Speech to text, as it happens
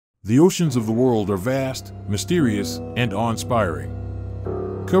The oceans of the world are vast, mysterious, and awe-inspiring.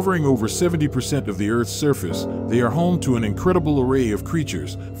 Covering over 70% of the Earth's surface, they are home to an incredible array of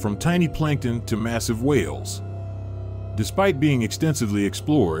creatures, from tiny plankton to massive whales. Despite being extensively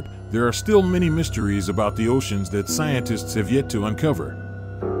explored, there are still many mysteries about the oceans that scientists have yet to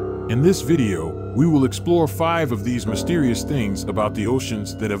uncover. In this video, we will explore 5 of these mysterious things about the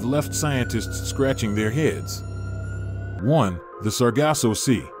oceans that have left scientists scratching their heads. 1. The Sargasso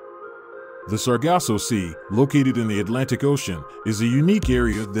Sea. The Sargasso Sea, located in the Atlantic Ocean, is a unique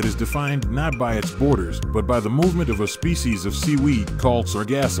area that is defined not by its borders but by the movement of a species of seaweed called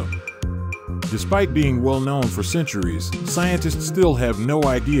sargassum. Despite being well known for centuries, scientists still have no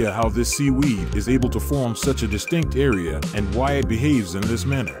idea how this seaweed is able to form such a distinct area and why it behaves in this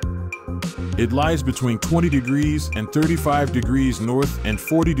manner. It lies between 20 degrees and 35 degrees north and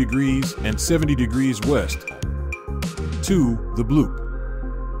 40 degrees and 70 degrees west. 2. The Bloop.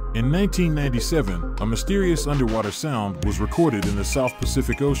 In 1997, a mysterious underwater sound was recorded in the South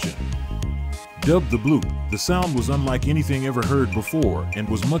Pacific Ocean. Dubbed the Bloop, the sound was unlike anything ever heard before and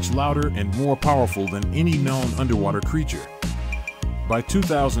was much louder and more powerful than any known underwater creature. By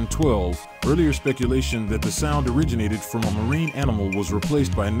 2012, earlier speculation that the sound originated from a marine animal was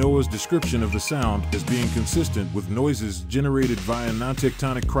replaced by NOAA's description of the sound as being consistent with noises generated via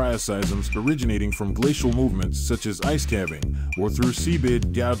non-tectonic cryoseisms originating from glacial movements such as ice calving or through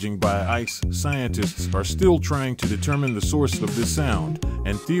seabed gouging by ice. Scientists are still trying to determine the source of this sound,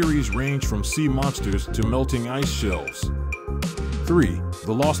 and theories range from sea monsters to melting ice shelves. 3.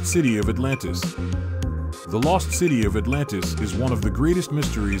 The Lost City of Atlantis. The Lost City of Atlantis is one of the greatest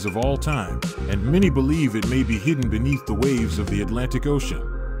mysteries of all time, and many believe it may be hidden beneath the waves of the Atlantic Ocean.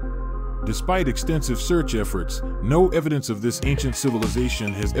 Despite extensive search efforts, no evidence of this ancient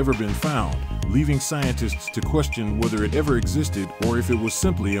civilization has ever been found, leaving scientists to question whether it ever existed or if it was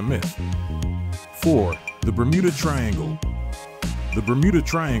simply a myth. 4. The Bermuda Triangle. The Bermuda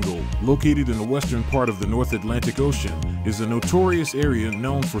Triangle, located in the western part of the North Atlantic Ocean, is a notorious area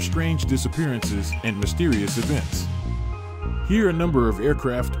known for strange disappearances and mysterious events. Here, a number of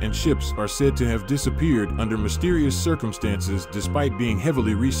aircraft and ships are said to have disappeared under mysterious circumstances. Despite being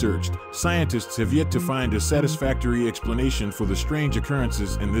heavily researched, scientists have yet to find a satisfactory explanation for the strange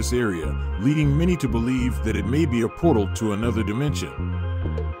occurrences in this area, leading many to believe that it may be a portal to another dimension.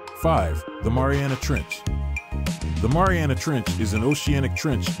 5. The Mariana Trench. The Mariana Trench is an oceanic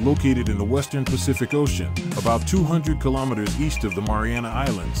trench located in the western Pacific Ocean, about 200 kilometers east of the Mariana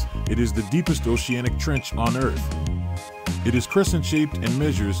Islands. It is the deepest oceanic trench on Earth. It is crescent-shaped and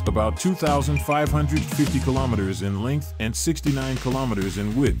measures about 2,550 kilometers in length and 69 kilometers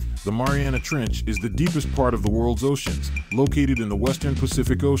in width. The Mariana Trench is the deepest part of the world's oceans, located in the western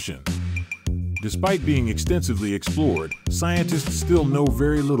Pacific Ocean. Despite being extensively explored, scientists still know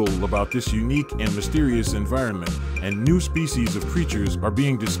very little about this unique and mysterious environment, and new species of creatures are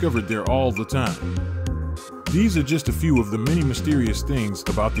being discovered there all the time. These are just a few of the many mysterious things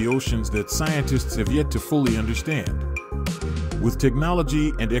about the oceans that scientists have yet to fully understand. With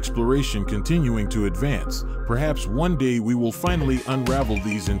technology and exploration continuing to advance, perhaps one day we will finally unravel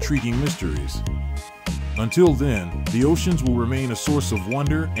these intriguing mysteries. Until then, the oceans will remain a source of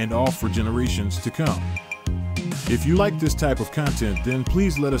wonder and awe for generations to come. If you like this type of content, then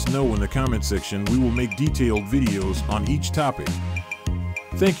please let us know in the comment section. We will make detailed videos on each topic.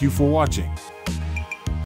 Thank you for watching.